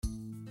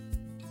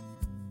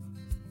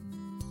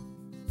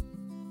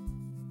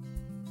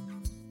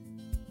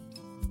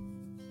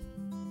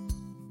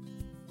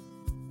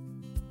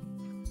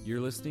You're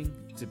listening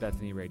to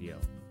Bethany Radio.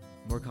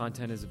 More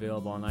content is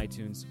available on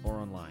iTunes or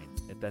online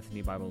at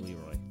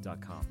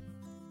BethanyBibleLeroy.com.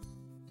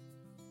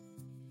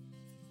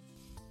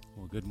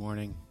 Well, good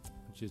morning. I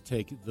want you to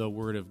take the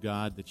Word of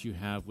God that you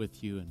have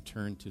with you and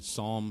turn to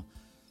Psalm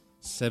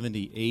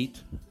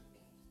 78.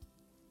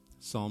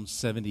 Psalm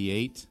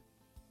 78.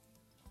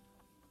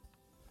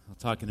 I'll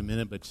talk in a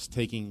minute, but just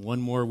taking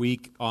one more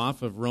week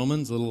off of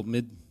Romans, a little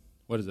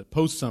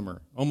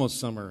post-summer,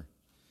 almost summer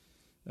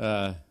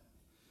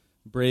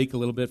break a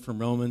little bit from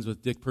Romans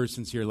with Dick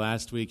Persons here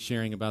last week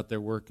sharing about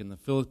their work in the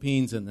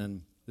Philippines, and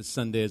then this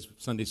Sunday as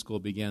Sunday school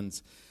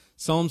begins.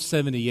 Psalm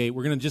 78,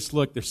 we're going to just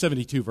look, there's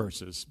 72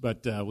 verses,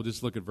 but we'll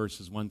just look at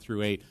verses 1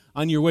 through 8.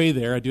 On your way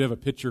there, I do have a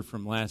picture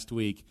from last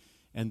week,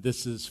 and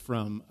this is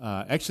from,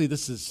 this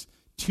is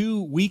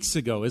 2 weeks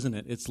ago, isn't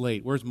it? It's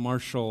late. Where's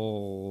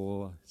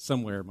Marshall?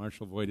 Somewhere.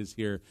 Marshall Voigt is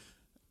here.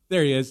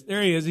 There he is.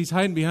 He's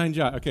hiding behind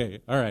John.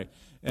 Okay, all right.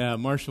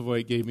 Marshall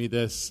Voigt gave me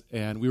this,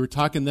 and we were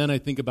talking then, I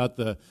think, about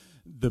the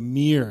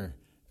mirror,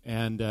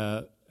 and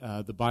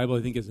the Bible,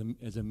 I think,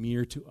 is a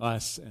mirror to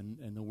us,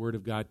 and the Word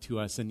of God to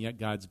us, and yet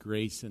God's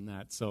grace in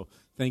that. So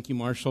thank you,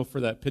 Marshall, for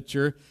that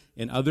picture.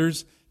 And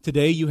others,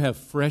 today you have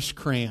fresh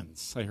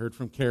crayons. I heard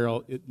from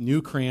Carol,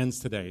 new crayons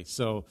today.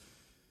 So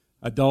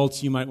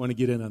adults, you might want to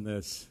get in on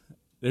this.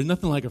 There's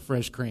nothing like a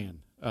fresh crayon.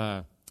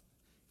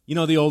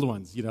 The old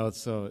ones,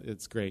 so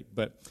it's great.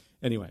 But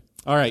anyway,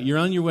 all right, you're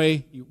on your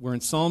way. We're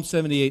in Psalm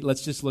 78.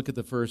 Let's just look at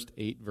the first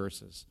 8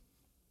 verses.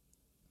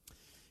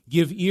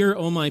 Give ear,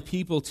 O my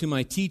people, to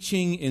my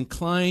teaching.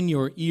 Incline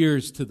your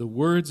ears to the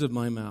words of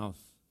my mouth.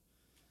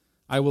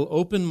 I will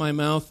open my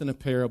mouth in a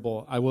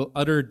parable. I will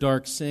utter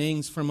dark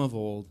sayings from of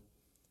old,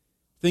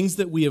 things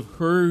that we have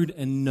heard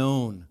and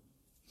known,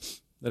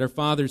 that our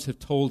fathers have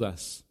told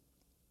us.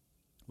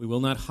 We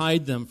will not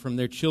hide them from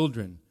their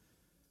children,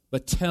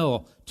 but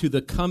tell to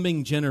the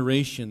coming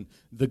generation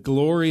the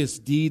glorious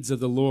deeds of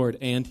the Lord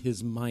and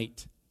his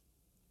might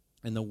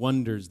and the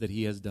wonders that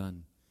he has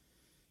done.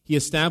 He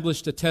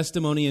established a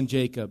testimony in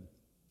Jacob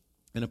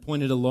and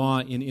appointed a law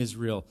in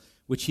Israel,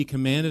 which he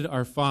commanded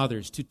our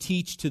fathers to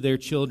teach to their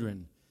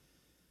children,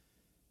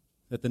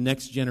 that the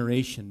next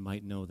generation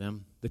might know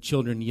them, the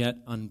children yet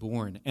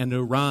unborn, and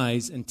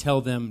arise and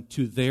tell them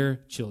to their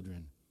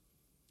children,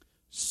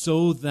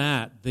 so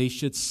that they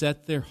should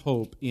set their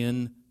hope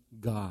in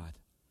God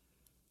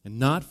and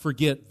not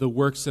forget the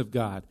works of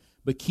God,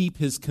 but keep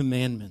his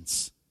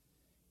commandments,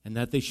 and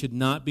that they should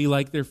not be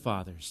like their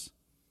fathers,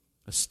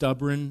 a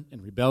stubborn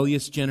and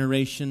rebellious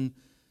generation,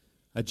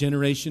 a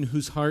generation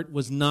whose heart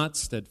was not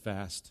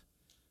steadfast,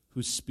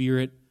 whose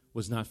spirit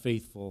was not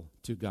faithful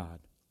to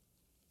God.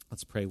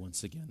 Let's pray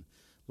once again.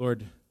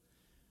 Lord,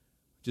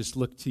 just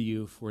look to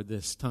you for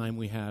this time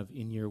we have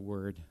in your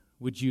word.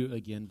 Would you,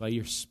 again, by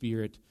your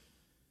Spirit,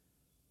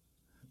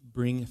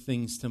 bring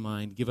things to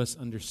mind, give us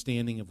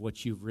understanding of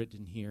what you've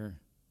written here.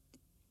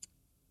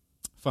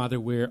 Father,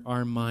 where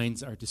our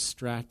minds are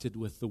distracted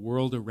with the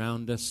world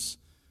around us,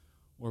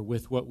 or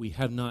with what we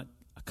have not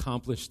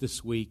accomplished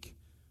this week,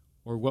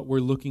 or what we're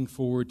looking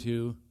forward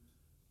to,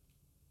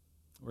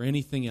 or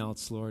anything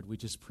else, Lord, we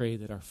just pray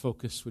that our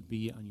focus would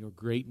be on your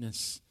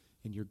greatness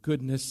and your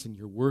goodness and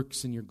your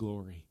works and your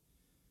glory.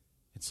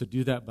 And so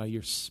do that by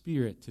your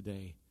Spirit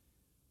today,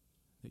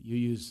 that you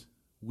use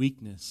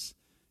weakness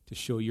to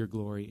show your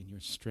glory and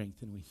your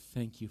strength. And we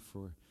thank you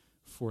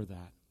for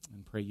that,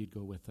 and pray you'd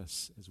go with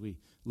us as we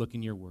look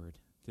in your word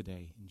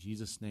today. In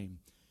Jesus' name,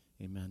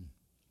 amen.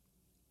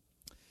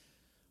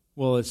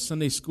 Well, as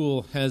Sunday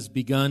school has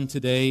begun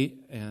today,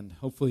 and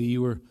hopefully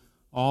you were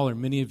all, or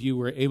many of you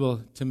were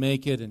able to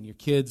make it, and your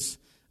kids,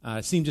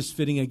 it seemed just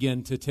fitting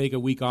again to take a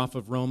week off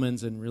of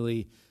Romans and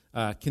really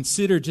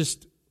consider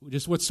just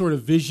what sort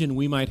of vision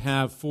we might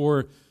have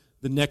for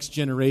the next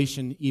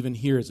generation, even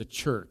here as a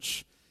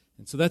church.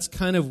 And so that's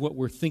kind of what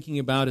we're thinking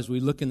about as we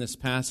look in this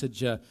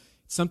passage. It's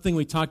something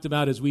we talked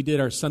about as we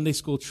did our Sunday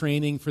school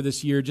training for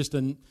this year, just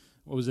a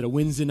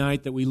Wednesday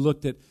night, that we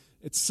looked at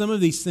some of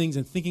these things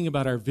and thinking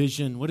about our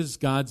vision. What is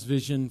God's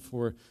vision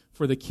for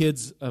the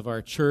kids of our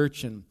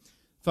church? And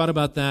thought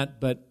about that,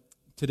 but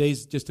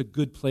today's just a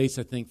good place,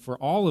 I think, for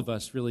all of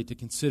us really to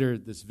consider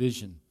this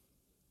vision.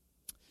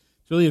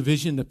 It's really a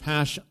vision to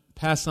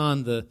pass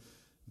on the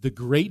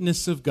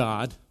greatness of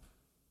God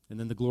and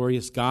then the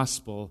glorious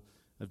gospel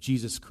of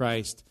Jesus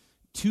Christ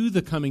to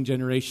the coming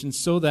generation,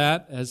 so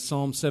that, as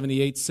Psalm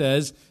 78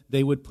 says,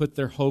 they would put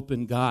their hope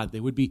in God. They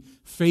would be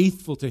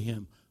faithful to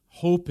him,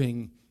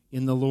 hoping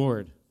in the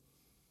Lord.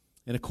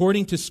 And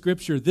according to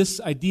Scripture,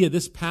 this idea,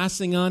 this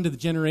passing on to the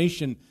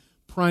generation,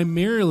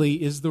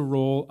 primarily is the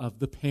role of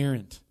the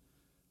parent,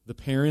 the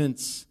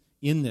parents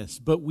in this.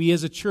 But we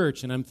as a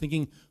church, and I'm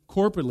thinking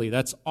corporately,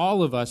 that's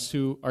all of us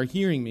who are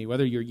hearing me,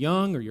 whether you're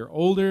young or you're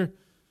older,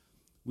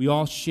 we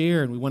all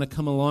share and we want to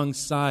come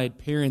alongside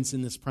parents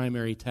in this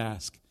primary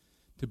task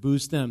to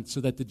boost them so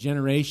that the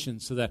generation,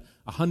 so that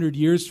 100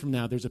 years from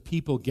now, there's a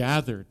people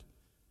gathered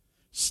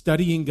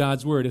studying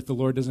God's Word, if the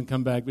Lord doesn't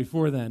come back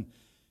before then,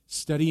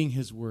 studying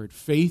His Word,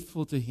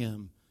 faithful to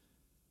Him,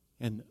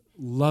 and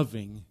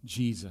loving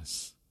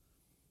Jesus.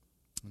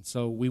 And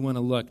so we want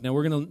to look. Now,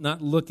 we're going to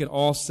not look at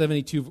all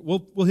 72.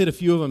 We'll hit a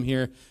few of them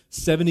here.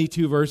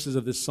 72 verses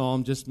of this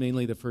psalm, just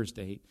mainly the first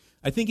 8.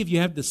 I think if you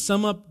have to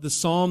sum up the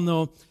psalm,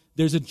 though,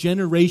 there's a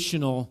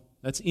generational,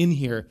 that's in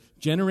here,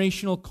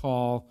 generational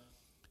call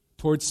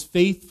towards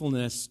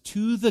faithfulness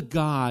to the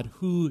God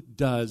who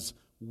does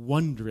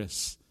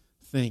wondrous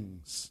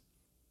things.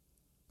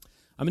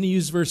 I'm going to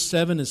use verse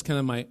 7 as kind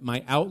of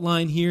my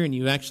outline here, and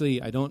you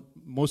actually,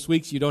 most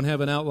weeks you don't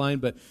have an outline,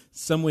 but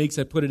some weeks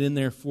I put it in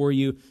there for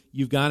you.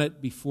 You've got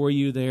it before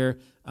you there.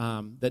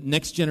 That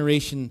next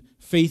generation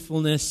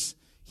faithfulness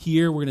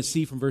here, we're going to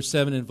see from verse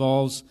 7,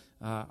 involves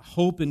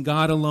hope in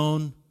God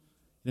alone.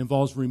 It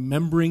involves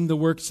remembering the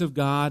works of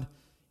God,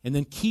 and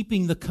then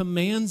keeping the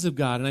commands of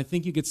God. And I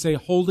think you could say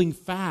holding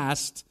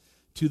fast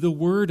to the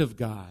Word of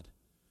God.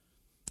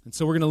 And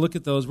so we're going to look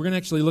at those. We're going to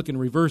actually look in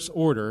reverse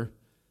order.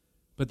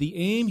 But the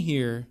aim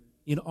here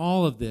in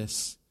all of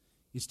this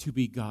is to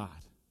be God.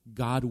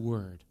 God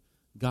Word.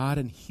 God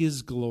and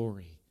His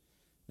glory.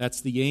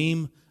 That's the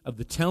aim of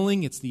the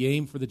telling. It's the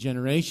aim for the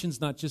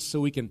generations, not just so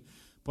we can,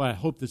 boy, I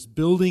hope this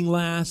building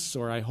lasts,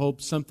 or I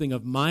hope something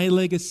of my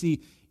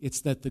legacy.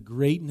 It's that the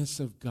greatness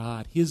of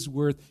God, His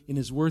worth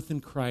in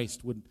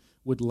Christ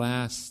would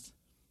last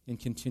and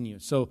continue.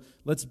 So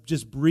let's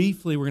just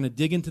briefly, we're going to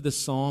dig into the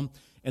psalm,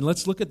 and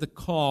let's look at the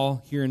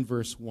call here in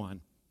verse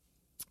 1.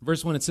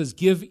 Verse 1, it says,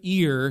 "Give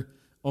ear,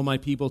 O my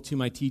people, to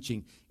my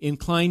teaching.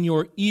 Incline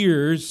your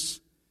ears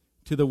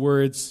to the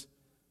words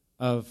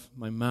of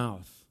my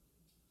mouth."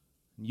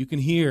 And you can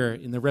hear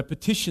in the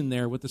repetition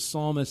there what the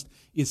psalmist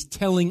is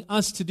telling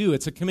us to do.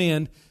 It's a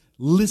command.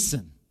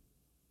 Listen.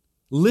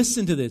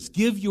 Listen to this.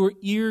 Give your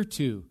ear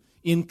to.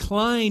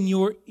 Incline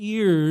your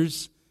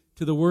ears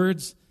to the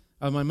words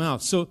of my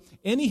mouth. So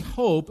any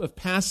hope of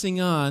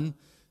passing on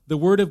the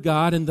Word of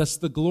God and thus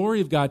the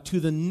glory of God to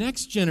the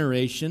next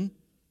generation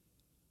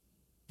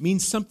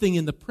means something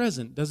in the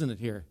present, doesn't it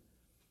here?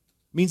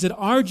 It means that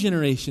our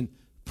generation,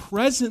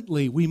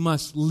 presently, we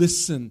must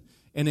listen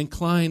and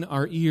incline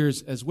our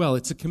ears as well.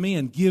 It's a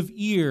command. Give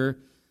ear,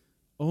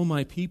 O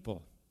my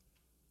people.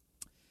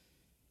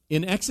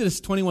 In Exodus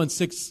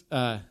 21:6,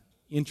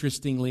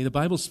 interestingly, the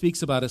Bible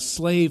speaks about a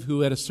slave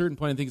who at a certain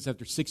point, I think it's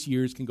after 6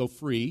 years, can go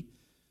free.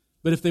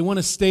 But if they want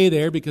to stay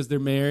there because they're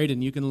married,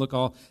 and you can look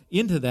all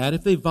into that,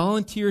 if they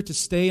volunteer to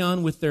stay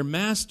on with their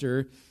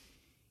master,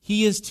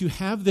 he is to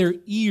have their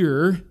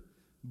ear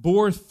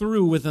bore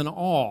through with an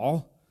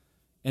awl,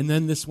 and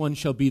then this one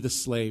shall be the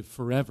slave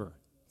forever.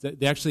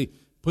 They actually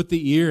put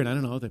the ear, and I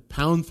don't know, they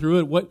pound through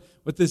it, what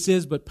this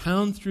is, but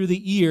pound through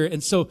the ear.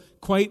 And so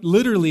quite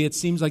literally it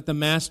seems like the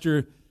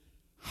master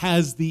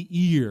has the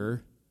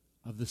ear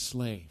of the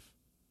slave.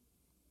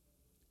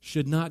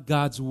 Should not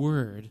God's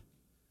word,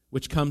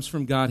 which comes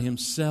from God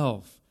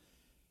Himself,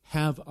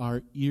 have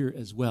our ear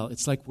as well?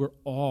 It's like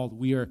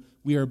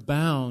we are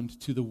bound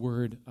to the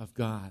word of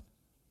God.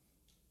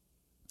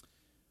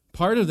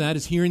 Part of that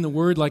is hearing the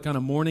word like on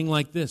a morning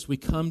like this. We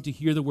come to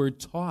hear the word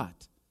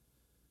taught.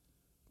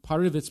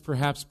 Part of it's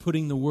perhaps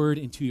putting the word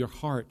into your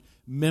heart,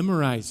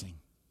 memorizing.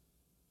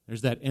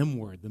 There's that M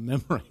word, the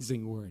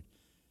memorizing word.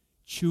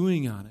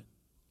 Chewing on it,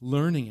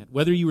 learning it.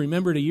 Whether you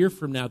remember it a year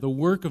from now, the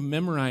work of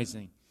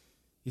memorizing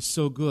is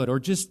so good. Or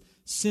just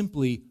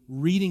simply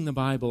reading the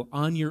Bible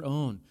on your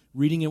own,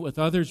 reading it with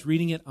others,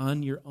 reading it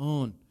on your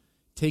own,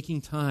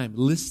 taking time,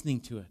 listening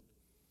to it.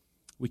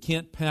 We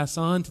can't pass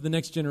on to the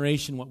next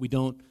generation what we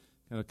don't,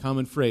 kind of a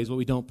common phrase, what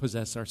we don't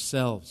possess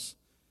ourselves.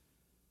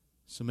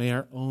 So may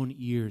our own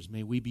ears,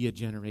 may we be a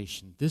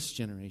generation, this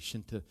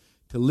generation, to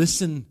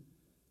listen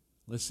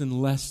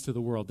less to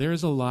the world. There are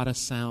a lot of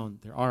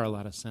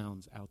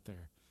sounds out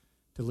there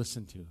to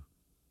listen to.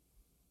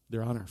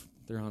 They're on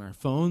our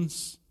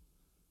phones.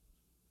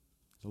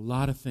 There's a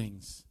lot of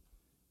things.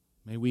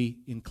 May we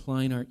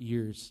incline our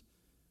ears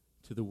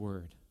to the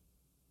Word.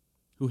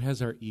 Who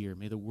has our ear?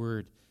 May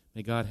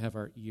God have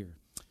our ear.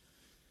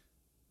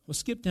 We'll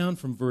skip down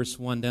from verse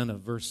 1 down to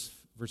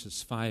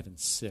verses 5 and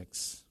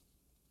 6.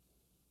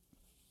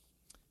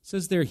 It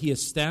says there, He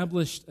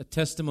established a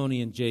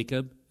testimony in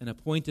Jacob and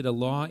appointed a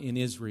law in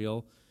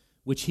Israel,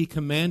 which He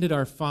commanded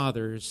our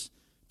fathers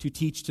to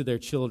teach to their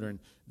children,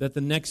 that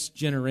the next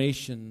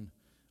generation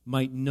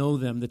might know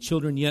them, the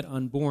children yet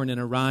unborn,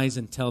 and arise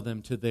and tell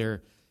them to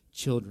their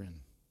children.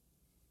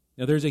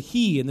 Now there's a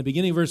He in the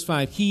beginning of verse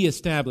 5. He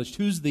established.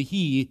 Who's the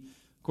He?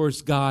 Of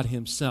course, God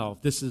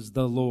Himself. This is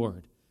the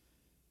Lord.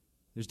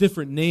 There's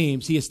different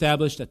names. He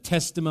established a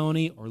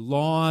testimony or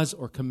laws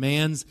or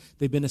commands.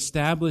 They've been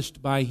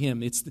established by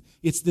Him. It's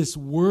this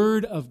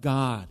Word of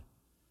God.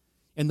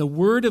 And the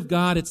Word of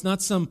God, it's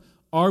not some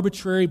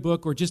arbitrary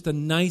book or just a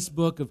nice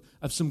book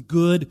of some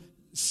good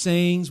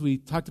sayings. We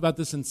talked about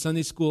this in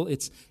Sunday school.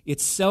 It's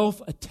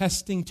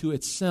self-attesting to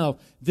itself.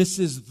 This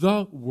is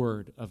the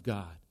Word of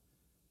God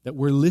that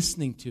we're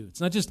listening to.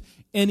 It's not just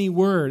any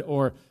word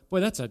or, boy,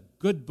 that's a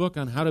good book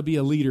on how to be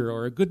a leader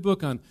or a good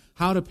book on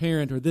how to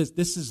parent or this.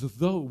 This is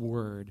the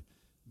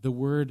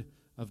Word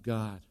of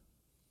God.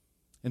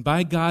 And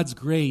by God's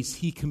grace,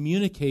 He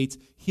communicates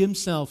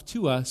Himself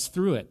to us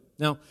through it.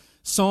 Now,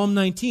 Psalm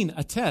 19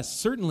 attests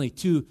certainly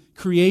to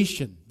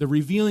creation, the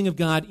revealing of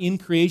God in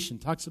creation.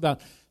 Talks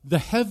about the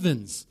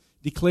heavens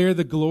declare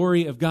the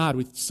glory of God.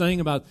 We sang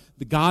about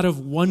the God of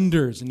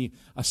wonders and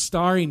a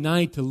starry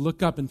night to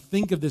look up and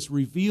think of this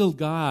revealed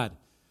God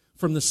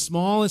from the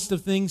smallest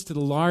of things to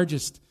the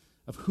largest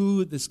of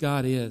who this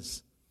God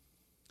is.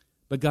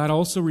 But God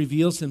also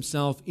reveals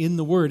himself in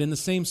the Word. In the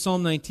same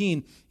Psalm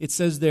 19, it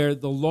says there,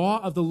 the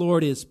law of the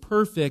Lord is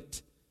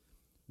perfect,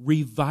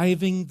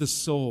 reviving the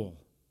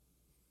soul.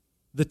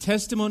 The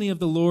testimony of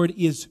the Lord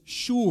is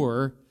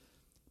sure,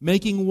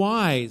 making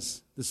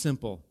wise the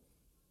simple.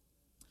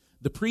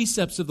 The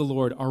precepts of the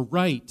Lord are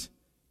right,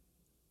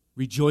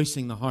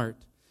 rejoicing the heart.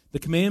 The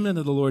commandment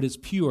of the Lord is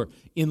pure,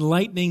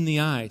 enlightening the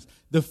eyes.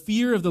 The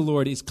fear of the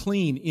Lord is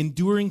clean,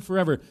 enduring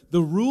forever.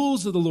 The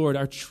rules of the Lord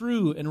are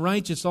true and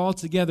righteous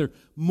altogether.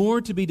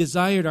 More to be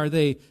desired are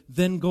they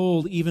than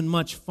gold, even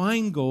much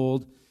fine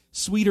gold,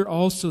 sweeter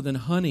also than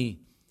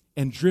honey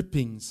and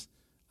drippings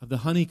of the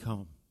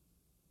honeycomb.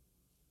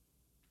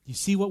 You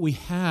see what we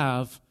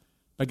have,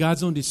 by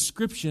God's own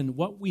description,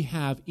 what we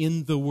have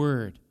in the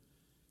Word.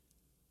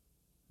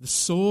 The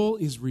soul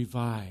is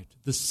revived.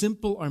 The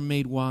simple are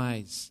made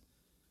wise.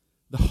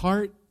 The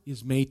heart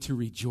is made to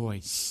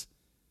rejoice.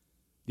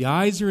 The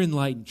eyes are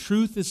enlightened.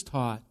 Truth is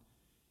taught,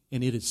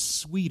 and it is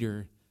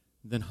sweeter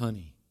than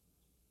honey.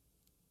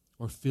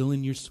 Or fill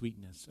in your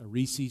sweetness, a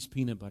Reese's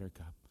peanut butter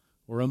cup,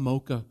 or a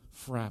mocha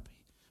frappe,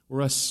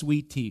 or a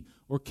sweet tea,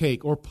 or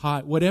cake, or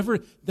pie, whatever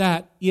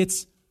that,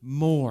 it's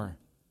more.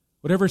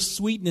 Whatever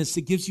sweetness,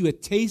 it gives you a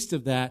taste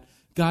of that.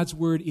 God's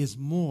Word is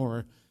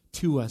more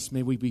to us.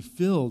 May we be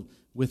filled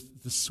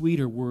with the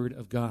sweeter Word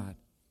of God.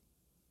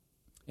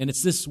 And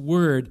it's this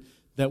Word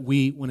that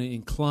we want to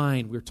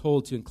incline, we're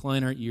told to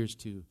incline our ears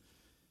to.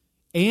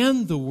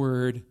 And the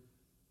Word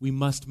we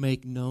must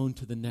make known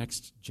to the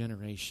next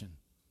generation.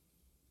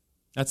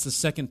 That's the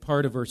second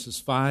part of verses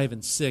 5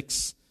 and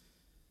 6,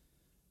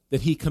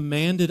 that he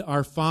commanded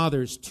our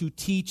fathers to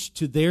teach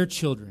to their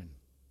children,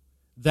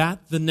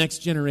 that the next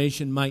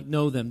generation might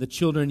know them, the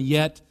children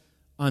yet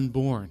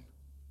unborn.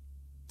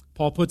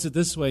 Paul puts it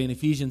this way in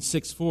Ephesians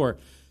 6:4. It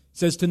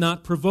says to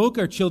not provoke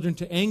our children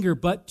to anger,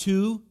 but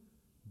to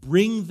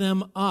bring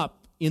them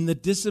up in the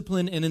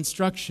discipline and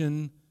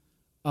instruction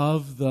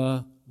of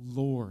the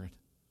Lord.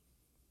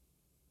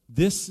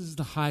 This is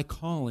the high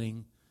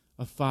calling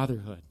of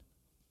fatherhood.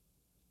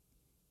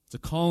 It's a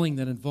calling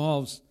that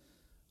involves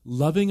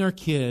loving our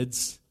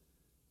kids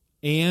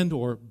and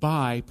or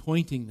by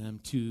pointing them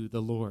to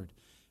the Lord.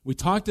 We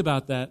talked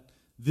about that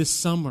this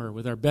summer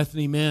with our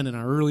Bethany men and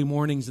our early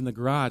mornings in the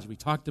garage. We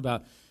talked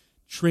about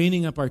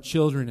training up our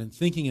children and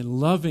thinking and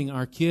loving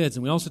our kids.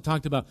 And we also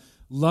talked about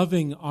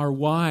loving our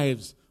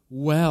wives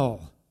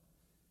well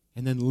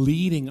and then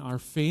leading our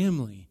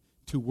family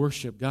to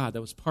worship God.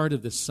 That was part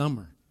of this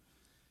summer.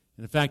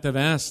 And in fact, I've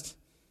asked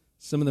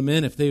some of the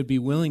men if they would be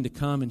willing to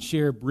come and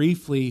share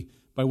briefly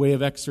by way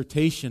of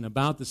exhortation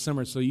about the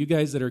summer. So you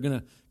guys that are going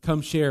to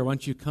come share, why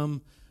don't you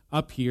come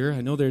up here?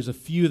 I know there's a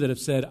few that have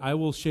said, I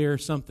will share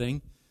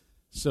something.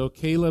 So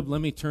Caleb,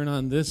 let me turn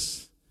on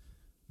this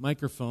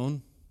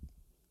microphone.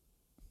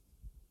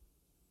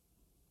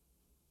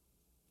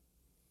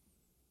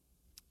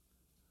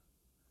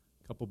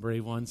 A couple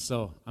brave ones.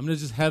 So I'm going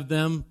to just have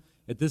them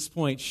at this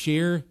point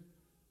share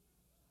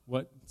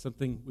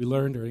something we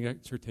learned during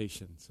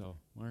exhortation. So,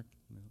 Mark?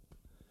 No.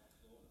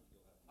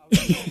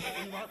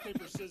 Rock,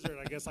 paper, scissors.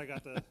 I guess I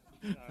got the...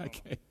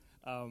 Okay.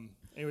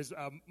 Anyways,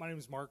 my name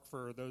is Mark,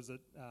 for those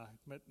that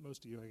met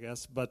most of you, I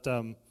guess. But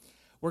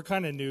we're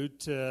kind of new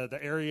to the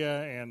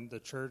area and the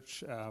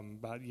church,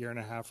 about a year and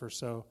a half or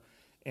so.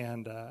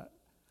 And I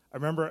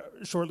remember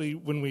shortly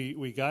when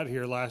we got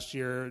here last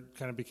year, it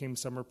kind of became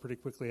summer pretty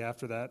quickly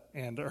after that,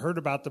 and I heard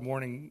about the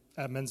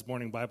men's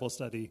morning Bible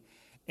study,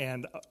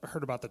 and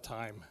heard about the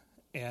time.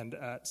 And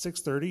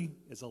 6:30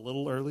 is a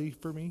little early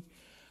for me,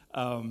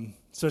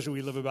 especially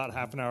we live about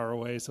half an hour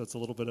away, so it's a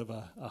little bit of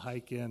a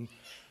hike in.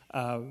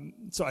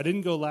 So I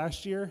didn't go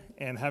last year,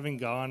 and having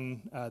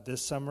gone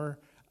this summer,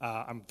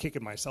 I'm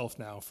kicking myself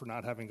now for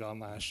not having gone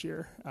last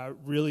year. I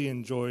really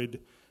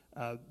enjoyed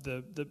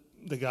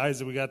the guys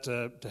that we got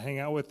to hang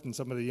out with, and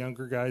some of the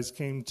younger guys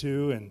came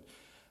too, and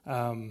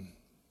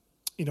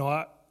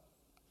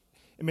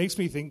it makes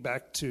me think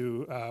back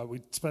to we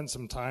spent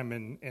some time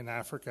in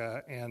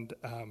Africa, and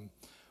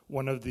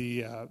one of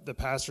the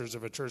pastors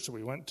of a church that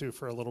we went to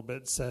for a little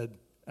bit said,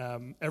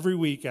 every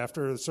week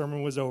after the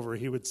sermon was over,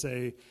 he would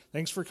say,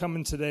 thanks for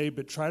coming today,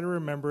 but try to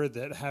remember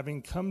that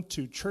having come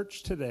to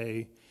church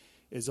today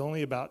is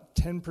only about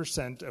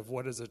 10% of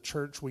what as a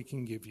church we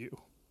can give you.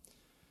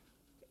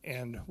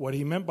 And what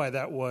he meant by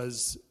that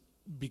was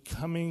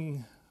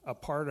becoming a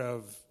part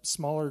of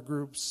smaller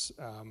group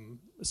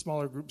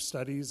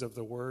studies of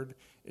the Word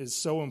is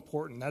so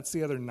important. That's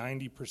the other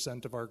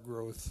 90% of our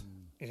growth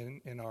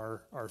in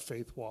our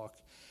faith walk.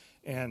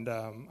 And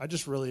I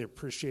just really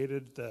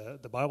appreciated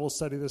the Bible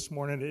study this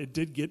morning. It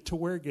did get to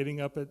where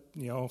getting up at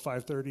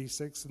 5:30,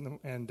 6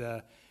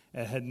 and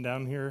heading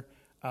down here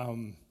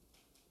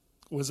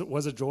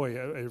was a joy.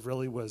 It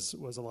really was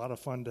a lot of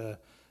fun to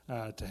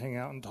to hang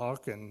out and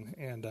talk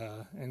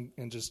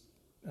and just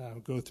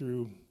go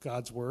through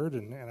God's Word,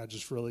 and I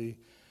just really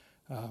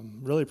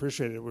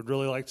appreciate it. Would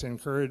really like to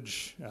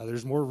encourage.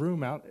 There's more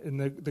room out in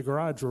the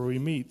garage where we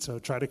meet, so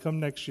try to come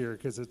next year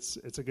because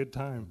it's a good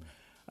time.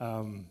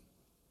 And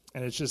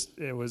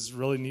it was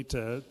really neat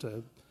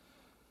to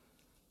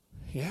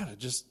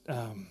just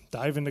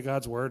dive into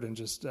God's Word and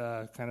just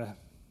kind of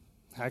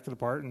hack it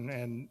apart.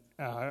 And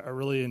I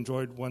really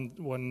enjoyed one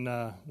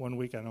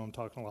week. I know I'm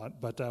talking a lot,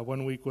 but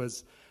 1 week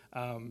was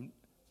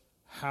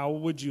how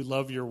would you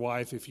love your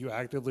wife if you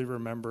actively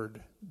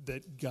remembered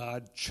that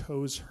God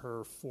chose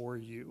her for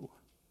you?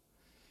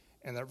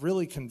 And that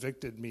really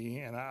convicted me.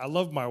 And I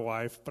love my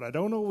wife, but I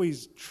don't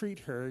always treat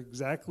her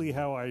exactly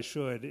how I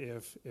should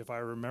if I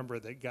remember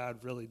that God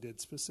really did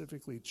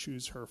specifically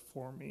choose her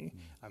for me.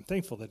 I'm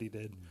thankful that he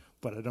did,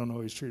 but I don't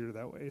always treat her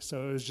that way.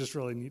 So it was just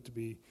really neat to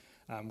be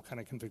kind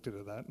of convicted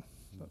of that.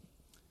 So.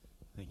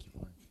 Thank you,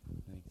 Mark.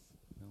 Thanks.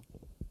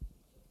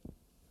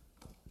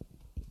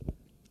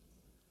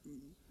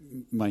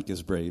 Mike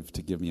is brave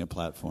to give me a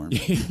platform.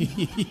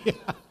 Yeah.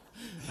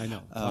 I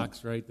know.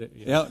 Clock's right there.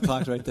 Yeah,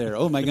 clock's right there.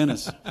 Oh, my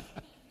goodness.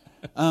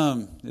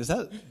 Is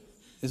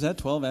that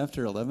 12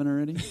 after 11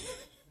 already?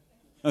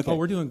 Okay. Oh,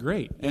 we're doing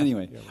great.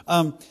 Anyway.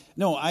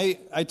 No,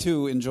 I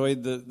too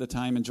enjoyed the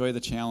time, enjoyed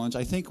the challenge.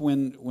 I think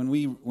when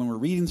we're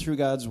reading through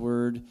God's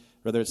Word,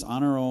 whether it's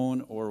on our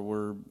own or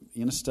we're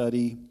in a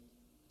study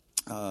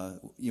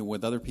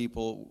with other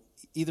people,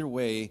 either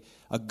way,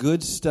 a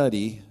good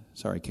study,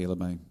 sorry,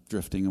 Caleb, I'm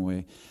drifting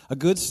away. A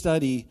good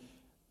study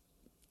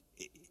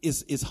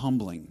is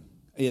humbling.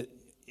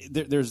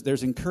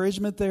 There's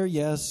encouragement there,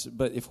 yes,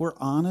 but if we're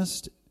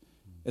honest,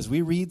 as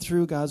we read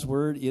through God's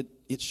Word,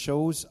 it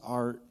shows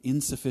our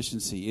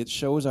insufficiency. It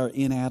shows our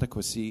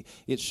inadequacy.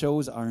 It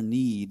shows our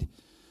need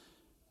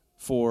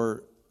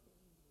for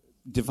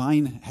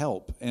divine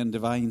help and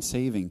divine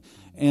saving.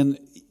 And,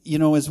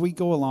 as we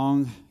go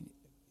along,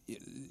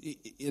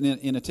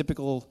 in a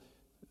typical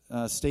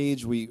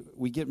stage,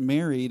 we get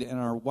married, and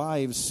our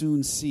wives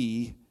soon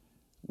see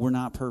we're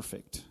not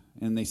perfect.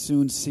 And they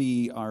soon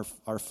see our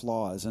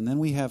flaws. And then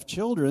we have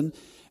children,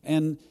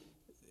 and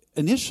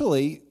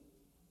initially,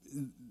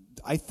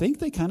 I think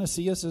they kind of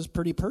see us as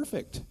pretty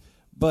perfect.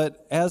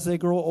 But as they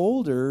grow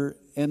older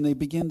and they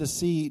begin to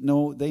see,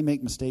 no, they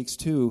make mistakes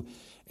too.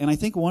 And I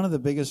think one of the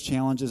biggest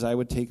challenges I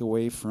would take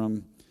away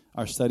from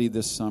our study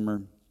this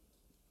summer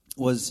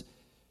was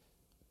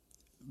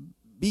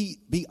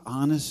be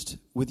honest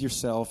with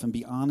yourself and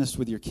be honest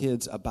with your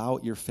kids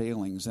about your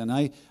failings. And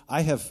I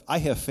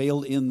have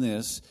failed in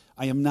this.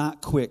 I am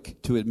not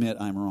quick to admit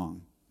I'm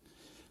wrong.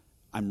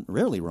 I'm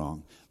rarely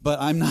wrong, but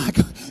I'm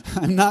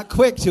not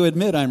quick to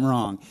admit I'm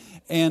wrong.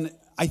 And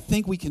I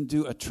think we can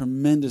do a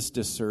tremendous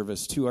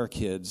disservice to our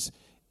kids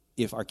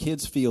if our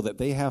kids feel that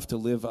they have to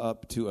live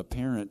up to a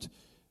parent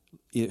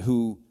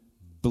who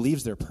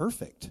believes they're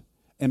perfect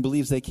and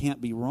believes they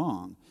can't be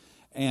wrong.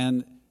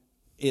 And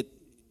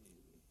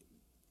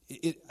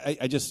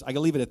I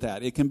can leave it at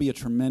that. It can be a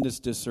tremendous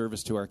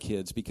disservice to our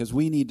kids because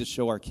we need to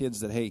show our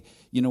kids that, hey,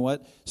 you know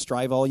what?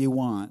 Strive all you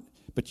want,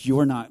 but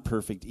you're not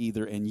perfect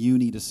either, and you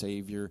need a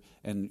Savior,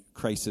 and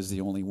Christ is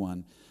the only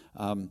one.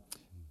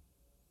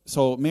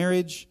 So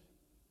marriage,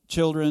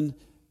 children,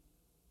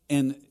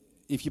 and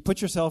if you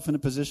put yourself in a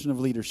position of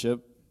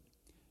leadership,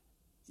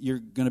 you're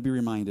going to be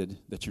reminded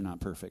that you're not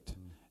perfect.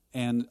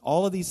 And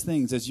all of these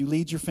things, as you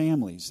lead your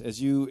families,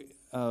 as you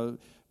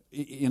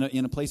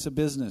in a place of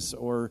business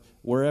or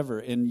wherever,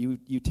 and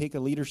you take a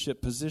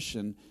leadership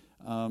position,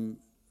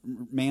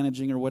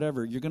 managing or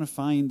whatever, you're going to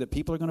find that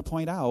people are going to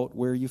point out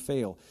where you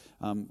fail.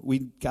 We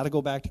got to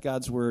go back to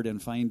God's Word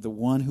and find the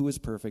one who is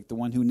perfect, the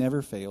one who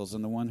never fails,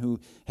 and the one who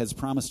has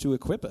promised to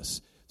equip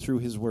us through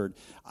His Word.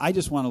 I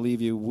just want to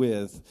leave you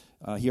with,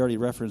 he already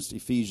referenced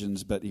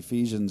Ephesians, but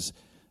Ephesians,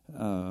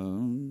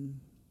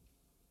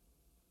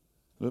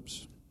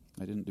 oops,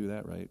 I didn't do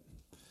that right.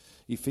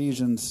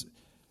 Ephesians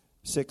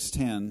 6:10.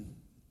 Unless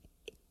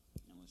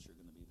you're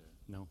going to be there.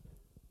 No.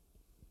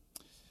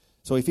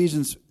 So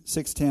Ephesians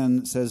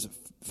 6:10 says,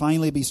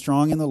 "Finally be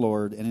strong in the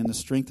Lord and in the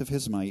strength of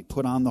His might.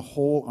 Put on the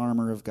whole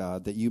armor of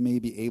God, that you may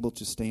be able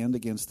to stand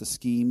against the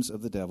schemes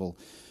of the devil.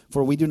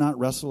 For we do not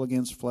wrestle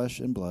against flesh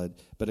and blood,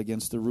 but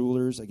against the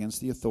rulers, against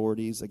the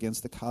authorities,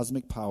 against the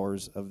cosmic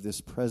powers of this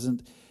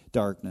present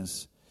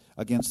darkness,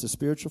 against the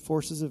spiritual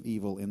forces of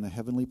evil in the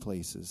heavenly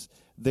places.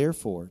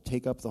 Therefore,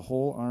 take up the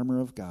whole armor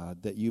of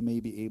God, that you may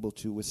be able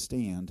to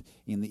withstand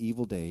in the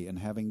evil day, and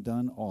having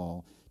done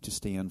all, to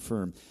stand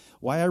firm."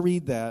 Why I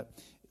read that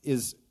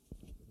is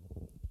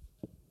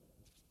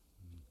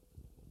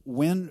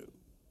when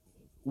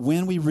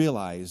we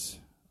realize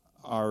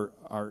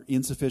our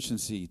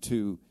insufficiency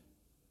to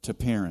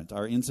parent,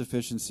 our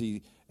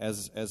insufficiency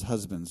as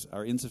husbands,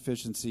 our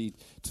insufficiency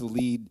to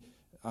lead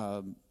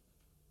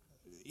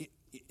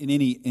in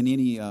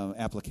any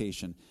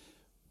application,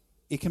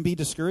 it can be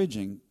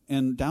discouraging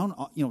and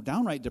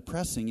downright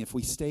depressing if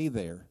we stay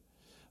there.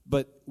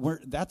 But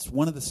that's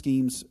one of the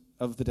schemes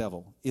of the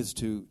devil is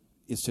to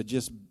is to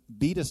just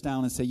beat us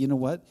down and say, you know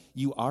what?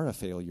 You are a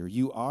failure.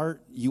 You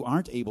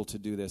aren't able to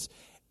do this.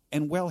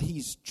 And while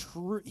he's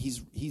true,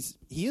 he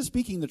is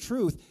speaking the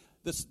truth.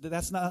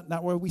 That's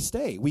not where we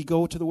stay. We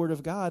go to the Word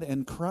of God,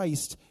 and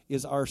Christ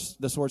is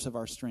the source of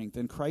our strength.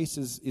 And Christ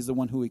is the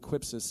one who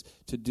equips us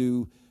to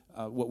do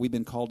what we've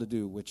been called to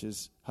do, which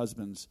is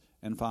husbands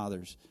and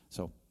fathers.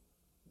 So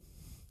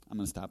I'm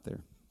going to stop there.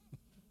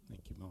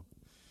 Thank you, Mo.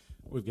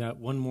 We've got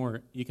one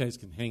more. You guys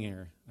can hang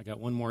here. I got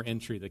one more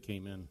entry that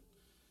came in.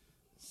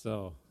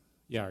 So,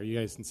 yeah, you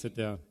guys can sit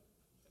down.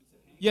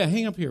 Yeah,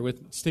 hang up here.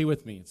 Stay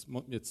with me.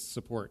 It's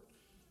support.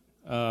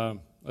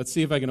 Let's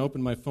see if I can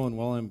open my phone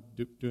while I'm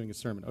doing a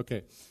sermon.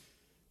 Okay.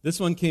 This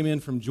one came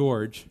in from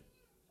George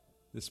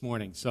this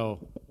morning,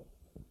 so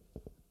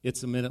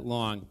it's a minute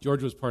long.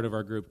 George was part of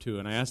our group, too,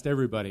 and I asked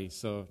everybody,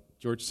 so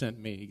George sent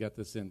me. He got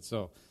this in.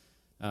 So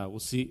we'll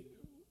see.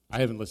 I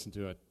haven't listened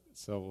to it,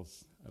 so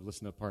I've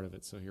listened to part of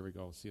it, so here we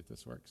go. We'll see if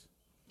this works.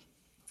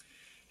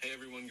 Hey,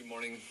 everyone. Good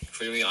morning.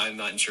 Clearly, I'm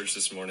not in church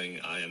this morning.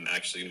 I am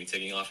actually going to be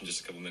taking off in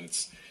just a couple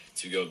minutes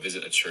to go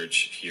visit a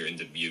church here in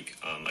Dubuque.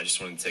 I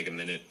just wanted to take a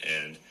minute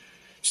and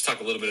just talk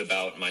a little bit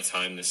about my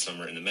time this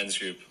summer in the men's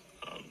group.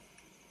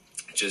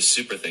 Just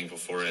super thankful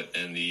for it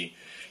and the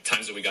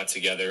times that we got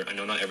together. I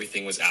know not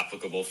everything was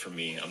applicable for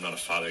me. I'm not a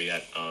father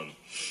yet.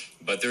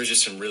 But there was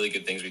just some really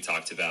good things we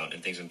talked about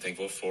and things I'm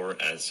thankful for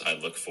as I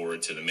look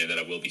forward to the man that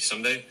I will be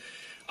someday.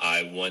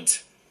 I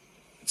want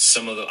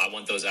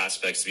those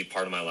aspects to be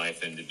part of my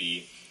life and to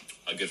be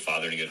a good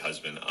father and a good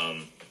husband.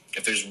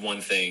 If there's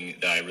one thing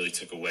that I really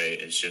took away,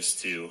 is just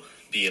to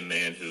be a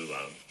man who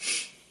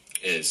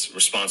is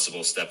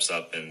responsible, steps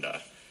up, and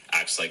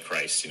acts like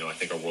Christ. I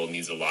think our world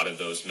needs a lot of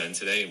those men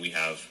today. We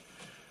have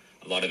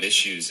a lot of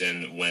issues,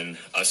 and when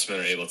us men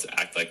are able to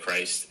act like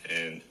Christ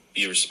and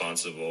be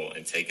responsible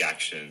and take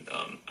action,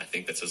 I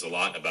think that says a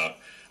lot about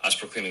us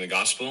proclaiming the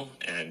gospel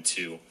and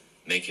to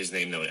make his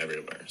name known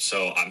everywhere.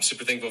 So I'm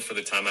super thankful for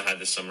the time I had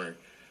this summer.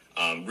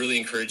 Really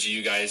encourage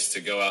you guys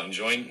to go out and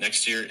join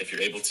next year if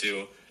you're able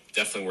to.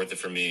 Definitely worth it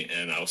for me,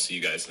 and I will see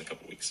you guys in a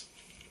couple weeks.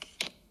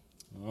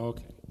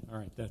 Okay. All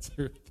right. That's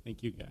it.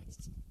 Thank you,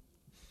 guys.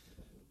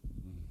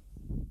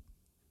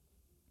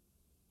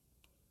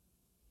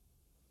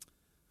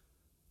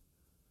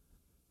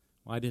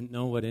 Well, I didn't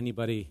know what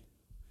anybody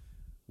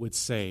would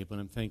say, but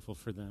I'm thankful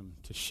for them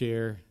to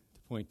share,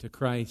 to point to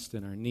Christ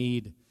and our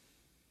need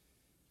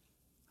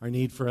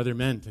for other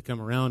men, to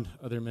come around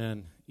other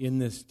men in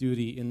this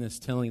duty, in this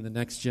telling the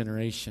next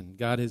generation.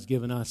 God has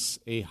given us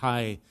a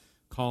high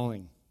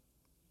calling.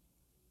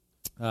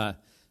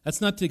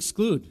 That's not to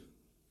exclude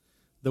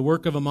the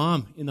work of a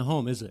mom in the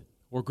home, is it?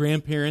 Or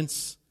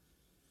grandparents.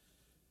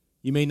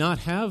 You may not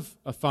have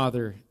a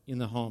father in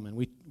the home, and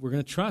we're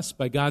going to trust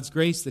by God's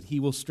grace that he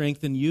will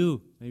strengthen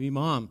you, maybe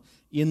mom,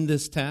 in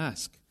this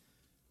task,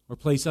 or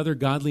place other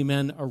godly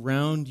men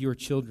around your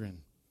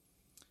children.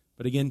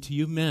 But again, to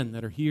you men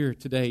that are here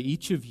today,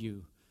 each of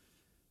you,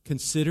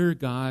 consider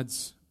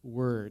God's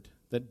word,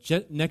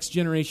 that next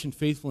generation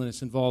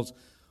faithfulness involves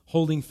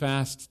holding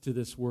fast to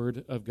this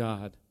word of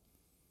God.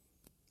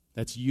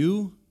 That's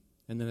you,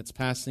 and then it's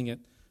passing it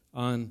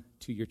on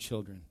to your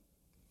children.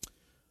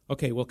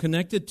 Okay, well,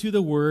 connected to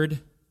the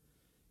word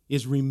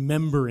is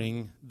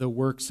remembering the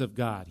works of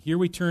God. Here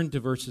we turn to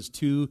verses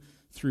 2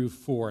 through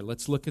 4.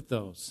 Let's look at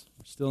those.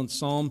 We're still in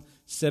Psalm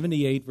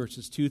 78,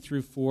 verses 2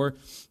 through 4,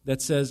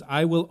 that says,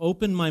 I will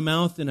open my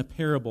mouth in a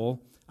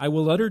parable. I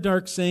will utter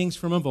dark sayings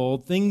from of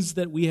old, things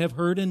that we have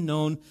heard and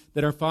known,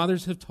 that our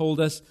fathers have told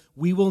us.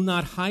 We will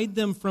not hide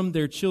them from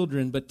their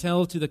children, but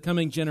tell to the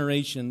coming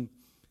generation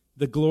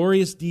the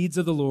glorious deeds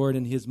of the Lord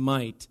and his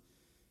might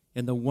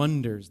and the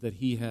wonders that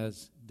he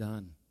has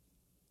done.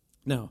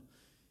 Now,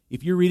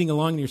 if you're reading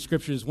along in your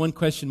scriptures, one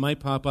question might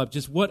pop up,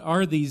 just what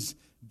are these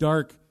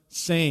dark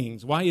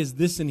sayings? Why is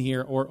this in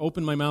here? Or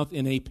open my mouth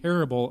in a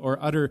parable, or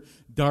utter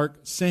dark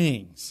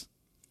sayings?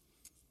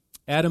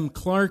 Adam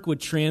Clark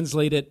would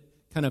translate it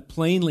kind of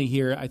plainly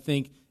here, I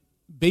think,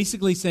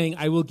 basically saying,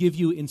 I will give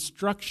you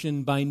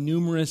instruction by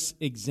numerous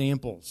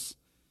examples.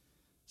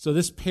 So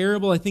this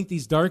parable, I think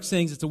these dark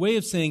sayings, it's a way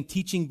of saying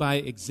teaching by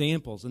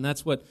examples, and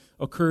that's what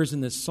occurs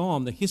in this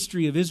psalm. The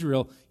history of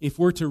Israel, if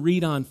we're to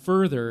read on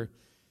further,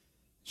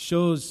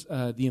 shows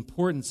the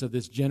importance of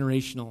this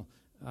generational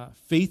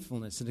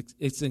faithfulness. And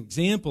it's an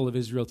example of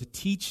Israel to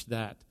teach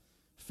that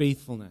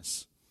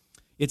faithfulness.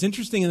 It's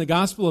interesting in the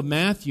Gospel of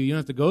Matthew, you don't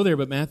have to go there,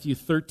 but Matthew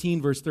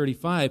 13, verse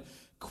 35,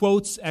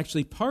 quotes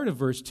actually part of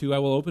verse 2, I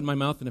will open my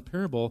mouth in a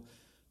parable,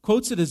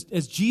 quotes it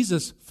as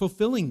Jesus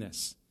fulfilling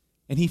this.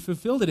 And he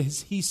fulfilled it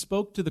as he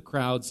spoke to the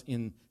crowds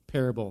in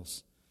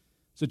parables.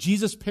 So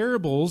Jesus'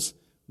 parables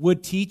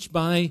would teach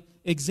by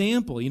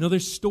example.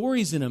 There's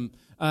stories in them.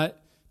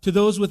 To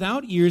those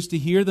without ears to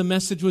hear, the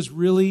message was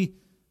really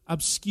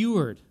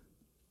obscured.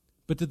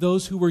 But to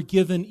those who were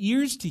given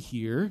ears to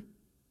hear,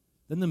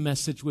 then the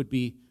message would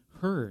be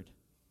heard.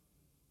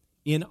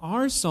 In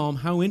our psalm,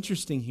 how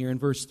interesting here in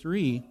verse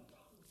 3,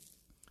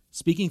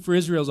 speaking for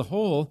Israel as a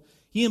whole,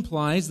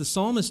 the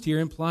psalmist here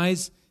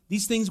implies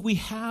these things we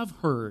have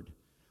heard.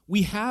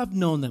 We have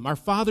known them. Our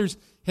fathers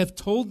have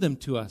told them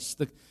to us.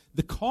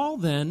 The call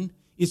then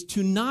is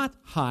to not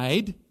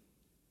hide,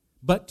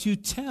 but to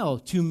tell,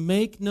 to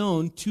make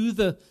known to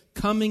the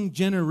coming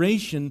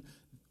generation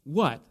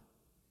what?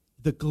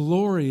 The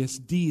glorious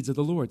deeds of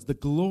the Lord, the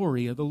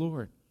glory of the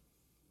Lord.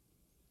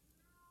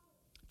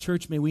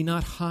 Church, may we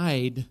not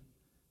hide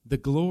the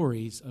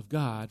glories of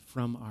God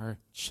from our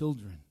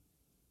children,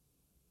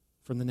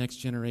 from the next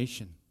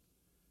generation.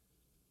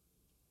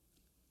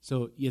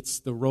 So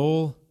it's the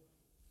role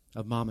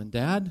of mom and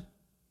dad.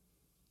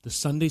 The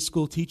Sunday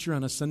school teacher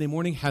on a Sunday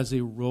morning has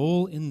a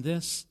role in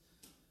this,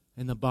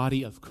 and the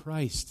body of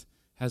Christ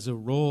has a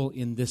role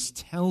in this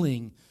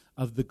telling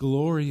of the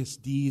glorious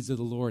deeds of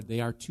the Lord. They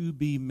are to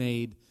be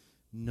made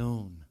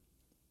known.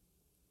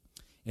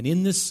 And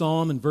in this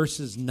psalm, in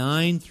verses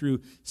 9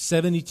 through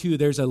 72,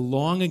 there's a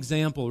long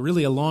example,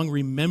 really a long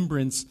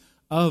remembrance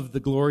of the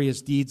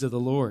glorious deeds of the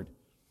Lord.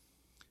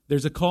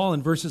 There's a call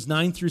in verses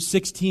 9 through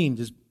 16,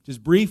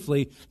 just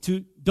briefly,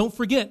 to don't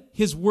forget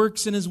his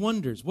works and his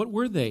wonders. What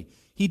were they?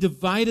 He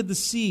divided the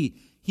sea.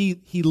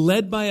 He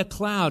led by a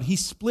cloud. He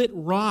split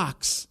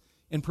rocks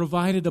and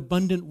provided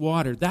abundant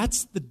water.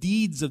 That's the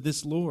deeds of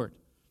this Lord.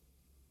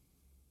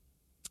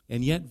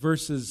 And yet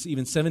verses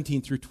even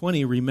 17 through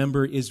 20,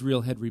 remember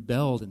Israel had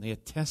rebelled and they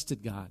had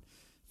tested God.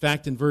 In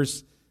fact, in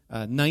verse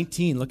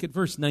 19, look at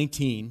verse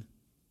 19,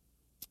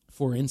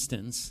 for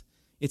instance.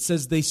 It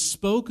says, they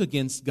spoke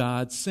against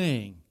God,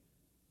 saying,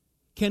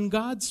 can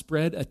God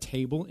spread a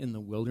table in the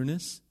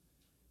wilderness?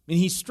 I mean,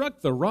 he struck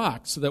the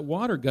rock so that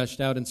water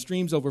gushed out and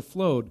streams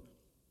overflowed.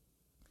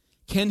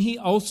 Can he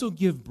also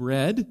give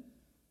bread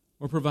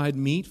or provide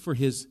meat for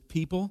his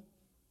people?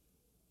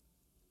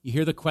 You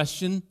hear the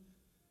question?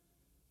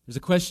 There's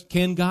a question,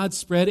 can God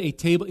spread a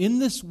table? In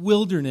this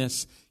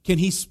wilderness, can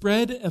he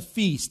spread a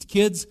feast?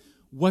 Kids,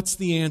 what's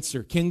the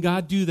answer? Can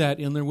God do that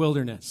in the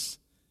wilderness?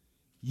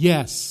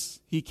 Yes,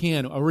 he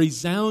can. A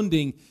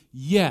resounding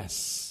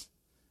yes.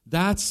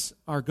 That's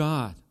our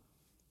God.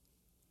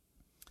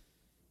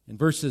 In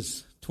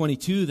verses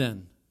 22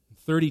 then,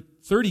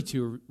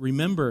 32,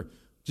 remember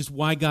just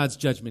why God's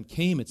judgment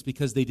came. It's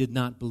because they did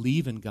not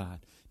believe in God.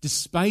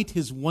 Despite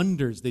his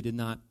wonders, they did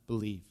not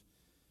believe.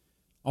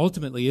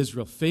 Ultimately,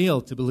 Israel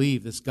failed to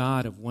believe this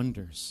God of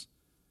wonders.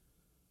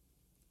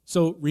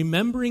 So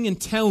remembering and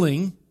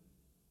telling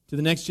to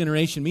the next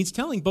generation means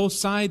telling both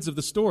sides of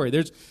the story.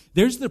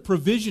 There's the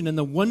provision and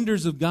the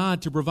wonders of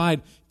God to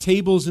provide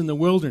tables in the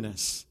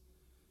wilderness.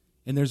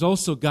 And there's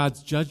also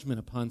God's judgment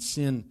upon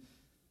sin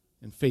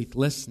and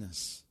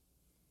faithlessness.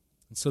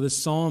 And so this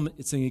psalm,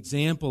 it's an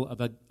example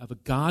of a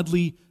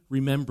godly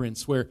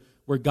remembrance, where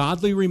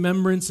godly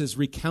remembrance is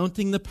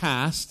recounting the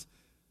past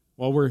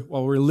while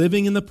we're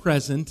living in the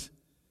present,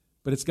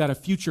 but it's got a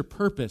future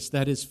purpose,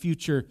 that is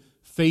future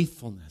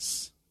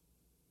faithfulness.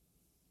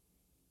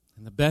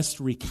 And the best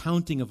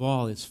recounting of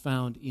all is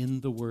found in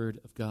the Word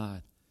of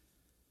God.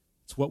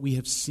 It's what we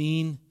have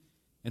seen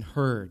and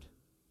heard.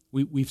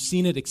 We've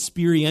seen it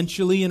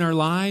experientially in our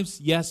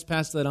lives. Yes,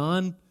 pass that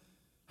on.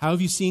 How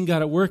have you seen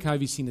God at work? How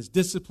have you seen his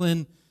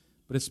discipline?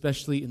 But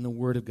especially in the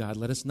Word of God.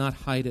 Let us not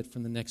hide it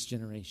from the next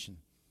generation.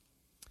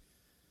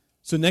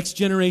 So next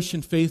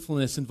generation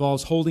faithfulness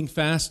involves holding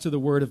fast to the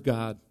Word of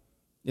God.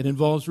 It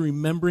involves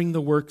remembering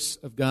the works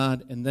of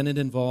God, and then it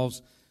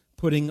involves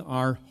putting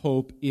our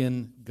hope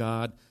in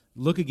God.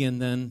 Look again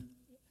then,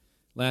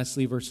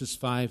 lastly, verses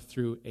 5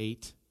 through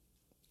 8.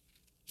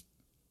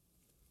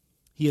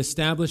 He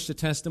established a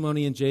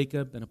testimony in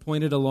Jacob and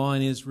appointed a law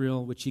in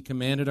Israel, which he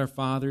commanded our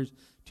fathers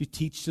to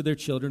teach to their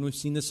children. We've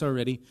seen this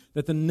already,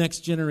 that the next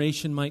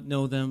generation might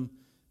know them,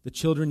 the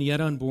children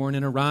yet unborn,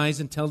 and arise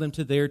and tell them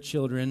to their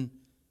children,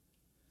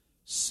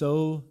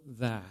 so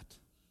that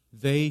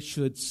they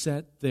should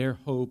set their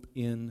hope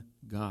in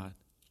God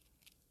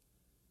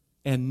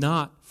and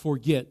not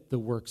forget the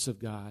works of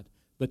God,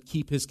 but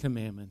keep his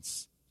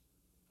commandments,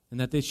 and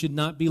that they should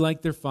not be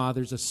like their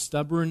fathers, a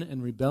stubborn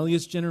and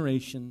rebellious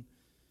generation,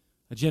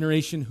 a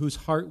generation whose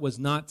heart was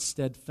not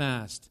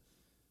steadfast,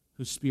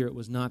 whose spirit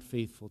was not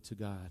faithful to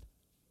God.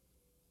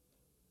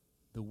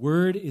 The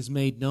word is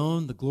made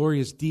known, the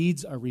glorious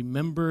deeds are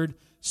remembered,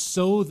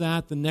 so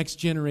that the next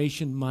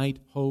generation might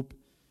hope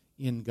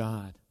in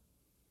God.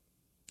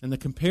 And the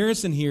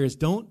comparison here is,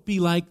 don't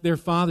be like their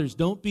fathers.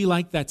 Don't be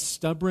like that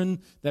stubborn,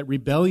 that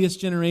rebellious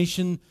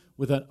generation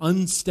with an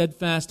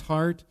unsteadfast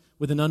heart,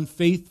 with an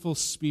unfaithful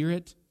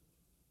spirit.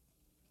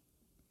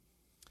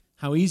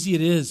 How easy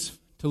it is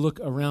to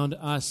look around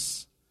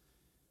us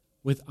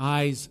with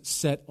eyes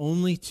set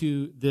only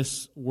to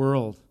this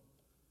world,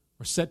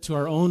 or set to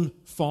our own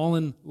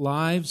fallen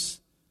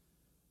lives,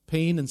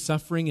 pain and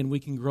suffering, and we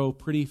can grow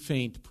pretty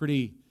faint,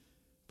 pretty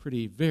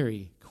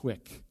very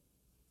quick.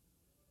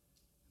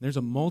 There's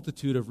a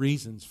multitude of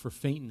reasons for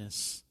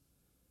faintness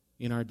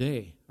in our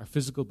day. Our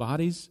physical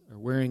bodies are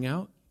wearing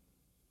out.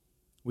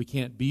 We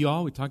can't be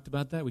all. We talked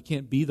about that. We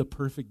can't be the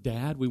perfect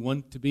dad we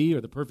want to be,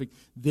 or the perfect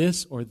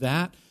this or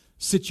that.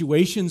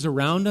 Situations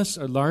around us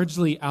are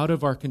largely out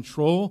of our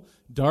control.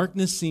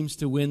 Darkness seems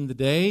to win the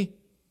day.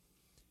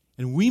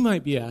 And we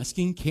might be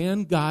asking,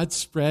 can God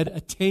spread a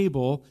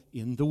table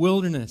in the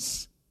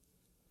wilderness?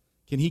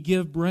 Can he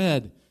give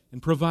bread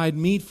and provide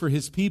meat for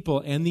his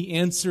people? And the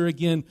answer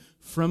again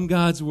from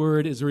God's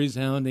word is a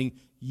resounding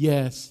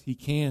yes, he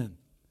can.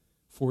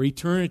 For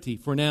eternity,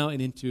 for now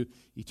and into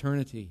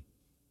eternity.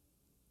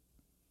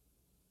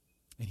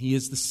 And he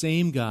is the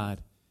same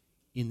God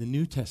in the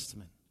New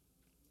Testament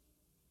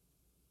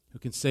who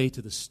can say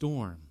to the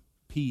storm,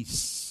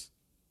 peace,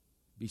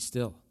 be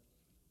still.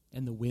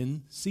 And the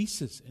wind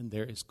ceases, and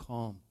there is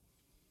calm.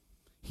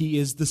 He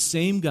is the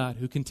same God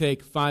who can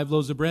take 5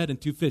 loaves of bread and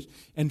 2 fish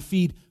and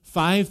feed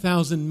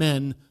 5,000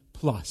 men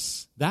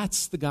plus.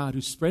 That's the God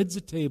who spreads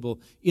a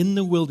table in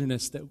the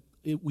wilderness that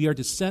we are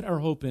to set our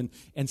hope in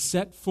and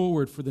set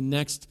forward for the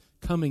next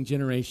coming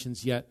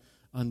generations yet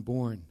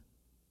unborn.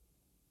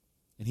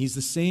 And he's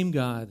the same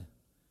God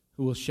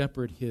who will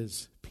shepherd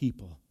his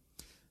people.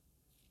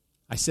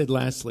 I said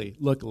lastly,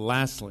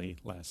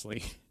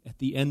 at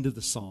the end of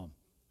the psalm.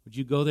 Would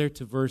you go there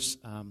to verse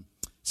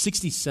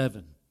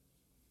 67?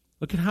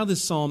 Look at how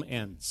this psalm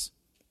ends.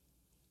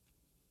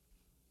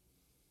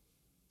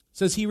 It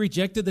says, he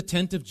rejected the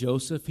tent of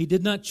Joseph. He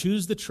did not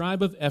choose the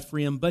tribe of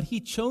Ephraim, but he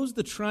chose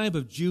the tribe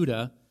of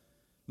Judah,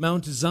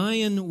 Mount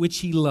Zion, which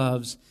he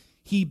loves.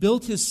 He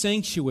built his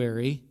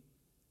sanctuary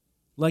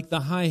like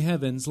the high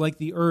heavens, like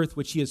the earth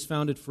which he has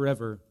founded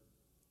forever.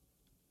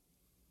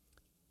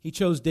 He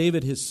chose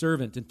David his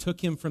servant and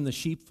took him from the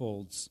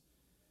sheepfolds.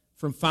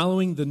 From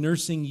following the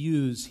nursing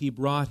ewes he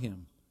brought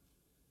him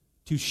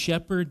to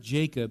shepherd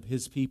Jacob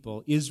his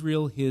people,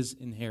 Israel his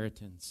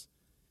inheritance.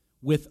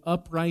 With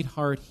upright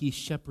heart he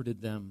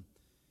shepherded them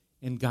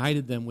and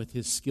guided them with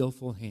his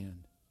skillful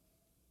hand.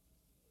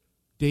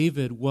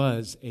 David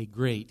was a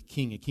great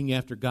king, a king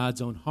after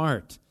God's own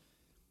heart.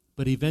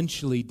 But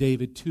eventually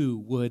David too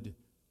would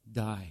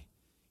die.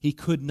 He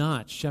could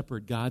not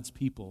shepherd God's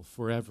people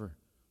forever.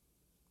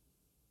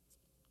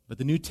 But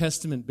the New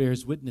Testament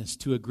bears witness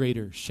to a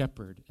greater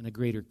shepherd and a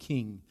greater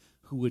king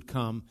who would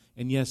come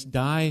and, yes,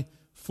 die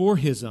for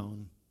his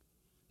own.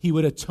 He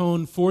would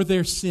atone for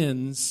their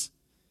sins,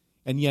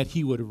 and yet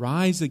he would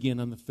rise again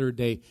on the third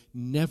day,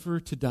 never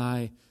to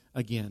die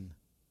again.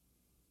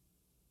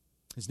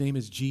 His name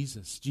is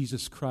Jesus,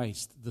 Jesus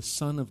Christ, the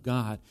Son of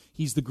God.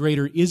 He's the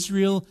greater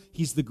Israel.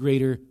 He's the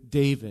greater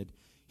David.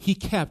 He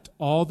kept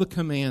all the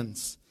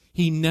commands.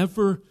 He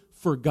never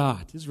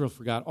forgot. Israel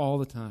forgot all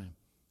the time.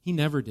 He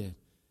never did.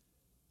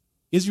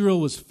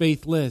 Israel was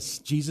faithless.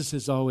 Jesus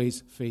is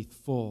always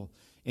faithful,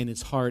 and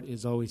his heart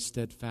is always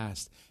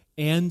steadfast.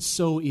 And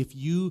so if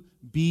you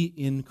be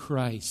in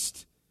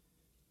Christ,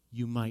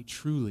 you might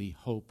truly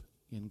hope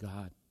in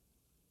God.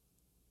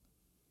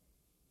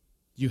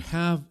 You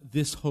have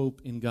this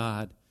hope in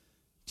God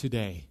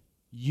today,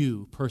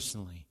 you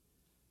personally.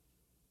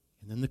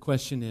 And then the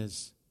question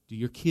is, do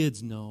your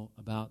kids know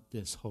about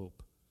this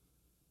hope?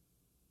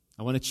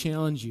 I want to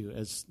challenge you,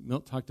 as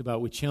Milt talked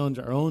about, we challenge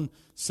our own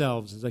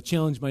selves, as I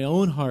challenge my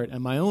own heart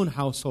and my own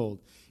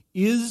household.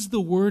 Is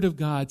the Word of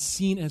God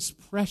seen as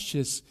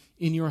precious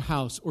in your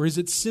house, or is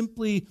it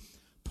simply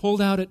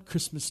pulled out at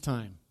Christmas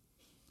time?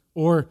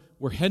 Or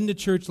we're heading to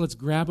church, let's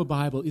grab a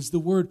Bible. Is the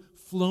Word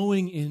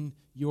flowing in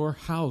your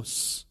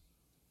house?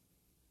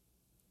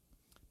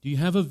 Do you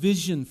have a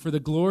vision for the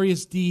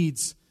glorious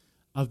deeds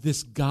of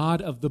this God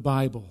of the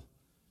Bible?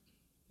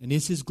 And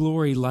is His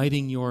glory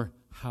lighting your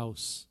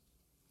house?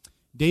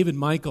 David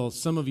Michael,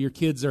 some of your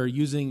kids are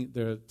using,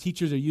 the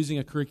teachers are using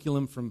a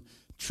curriculum from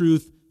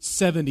Truth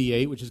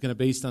 78, which is going to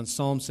be based on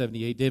Psalm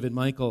 78. David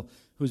Michael,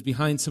 who's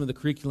behind some of the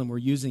curriculum we're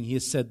using, he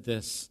has said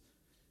this,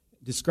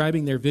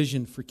 describing their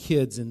vision for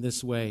kids in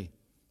this way.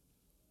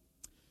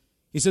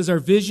 He says, our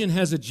vision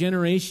has a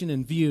generation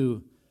in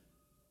view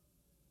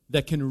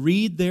that can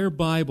read their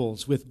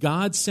Bibles with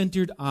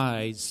God-centered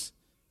eyes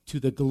to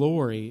the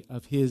glory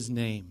of His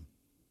name.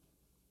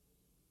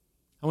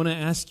 I want to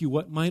ask you,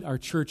 what might our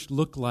church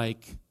look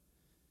like?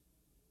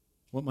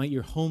 What might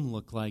your home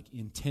look like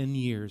in 10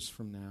 years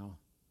from now?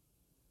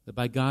 That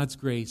by God's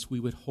grace we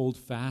would hold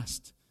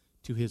fast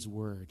to His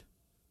Word.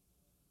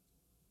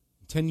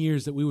 In 10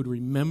 years that we would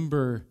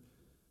remember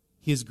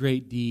His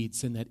great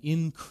deeds, and that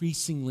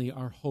increasingly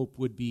our hope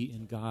would be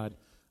in God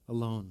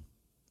alone.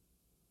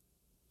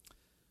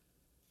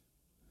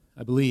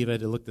 I believe, I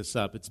had to look this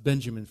up, it's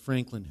Benjamin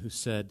Franklin who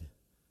said,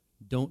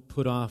 don't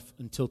put off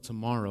until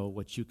tomorrow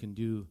what you can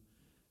do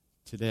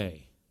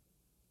today.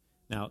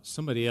 Now,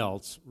 somebody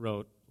else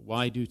wrote,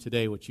 why do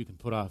today what you can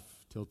put off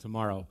till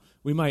tomorrow?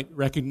 We might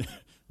recognize,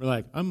 we're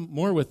like, I'm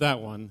more with that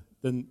one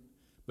than,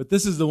 but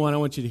this is the one I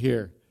want you to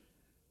hear.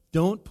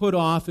 Don't put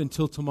off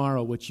until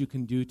tomorrow what you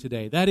can do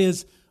today. That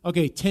is,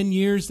 okay, 10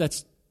 years,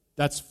 that's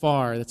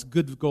far, that's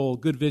good goal,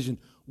 good vision.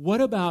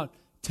 What about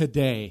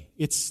today?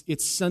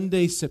 It's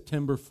Sunday,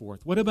 September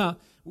 4th. What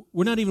about,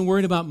 we're not even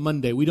worried about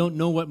Monday. We don't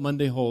know what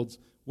Monday holds.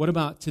 What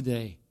about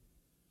today?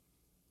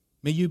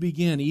 May you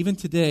begin, even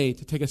today,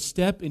 to take a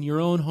step in your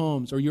own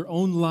homes or your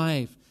own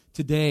life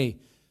today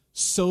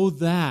so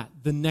that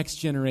the next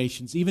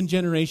generations, even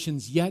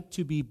generations yet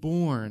to be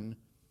born,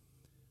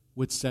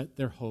 would set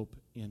their hope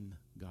in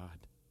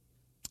God.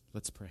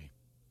 Let's pray.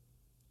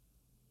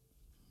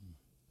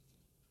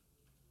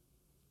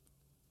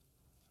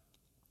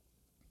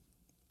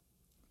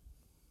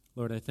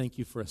 Lord, I thank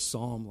you for a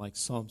psalm like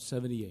Psalm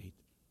 78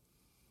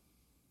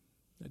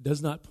 that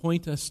does not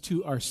point us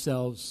to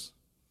ourselves,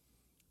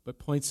 but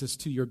points us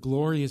to your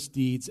glorious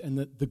deeds and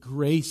the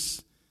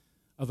grace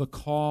of a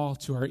call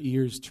to our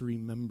ears to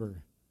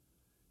remember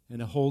and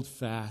to hold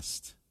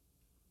fast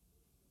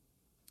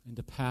and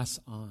to pass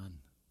on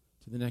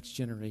to the next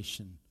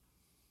generation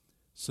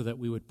so that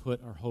we would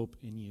put our hope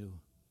in you.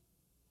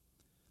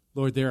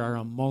 Lord, there are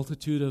a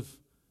multitude of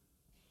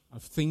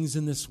things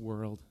in this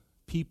world,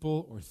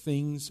 people or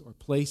things or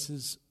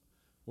places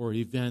or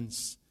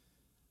events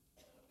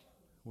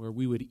where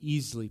we would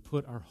easily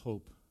put our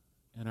hope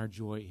and our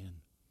joy in.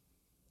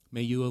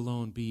 May you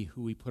alone be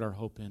who we put our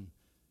hope in,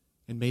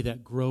 and may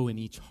that grow in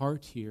each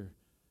heart here.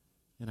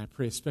 And I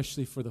pray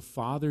especially for the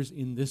fathers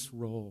in this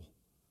role,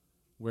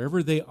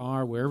 wherever they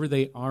are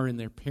in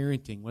their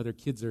parenting, whether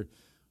kids are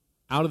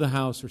out of the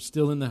house or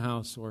still in the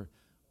house or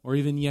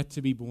even yet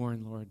to be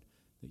born, Lord,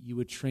 that you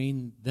would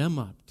train them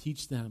up,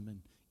 teach them,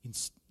 and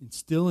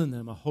instill in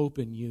them a hope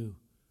in you.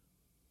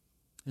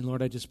 And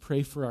Lord, I just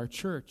pray for our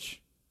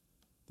church,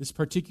 this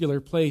particular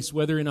place,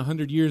 whether in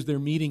 100 years they're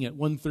meeting at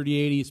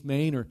 138 East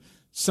Main or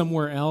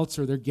somewhere else,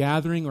 or they're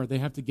gathering, or they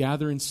have to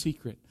gather in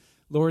secret.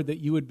 Lord, that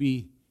you would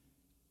be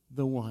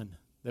the one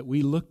that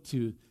we look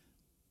to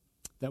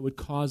that would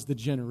cause the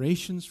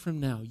generations from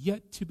now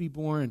yet to be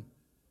born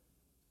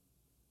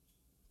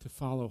to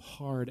follow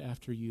hard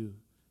after you,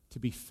 to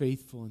be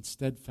faithful and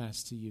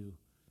steadfast to you,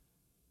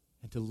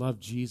 and to love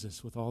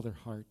Jesus with all their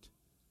heart.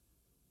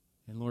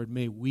 And Lord,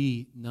 may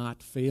we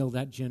not fail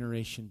that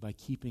generation by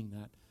keeping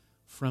that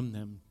from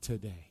them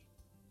today.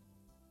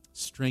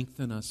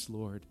 Strengthen us,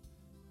 Lord,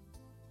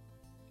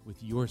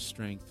 with your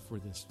strength for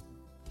this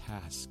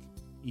task,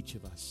 each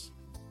of us.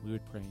 We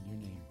would pray in your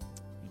name.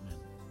 Amen.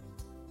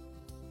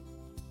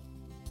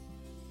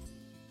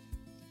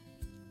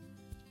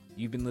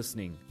 You've been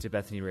listening to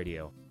Bethany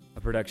Radio,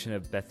 a production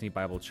of Bethany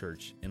Bible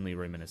Church in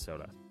Leroy,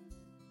 Minnesota.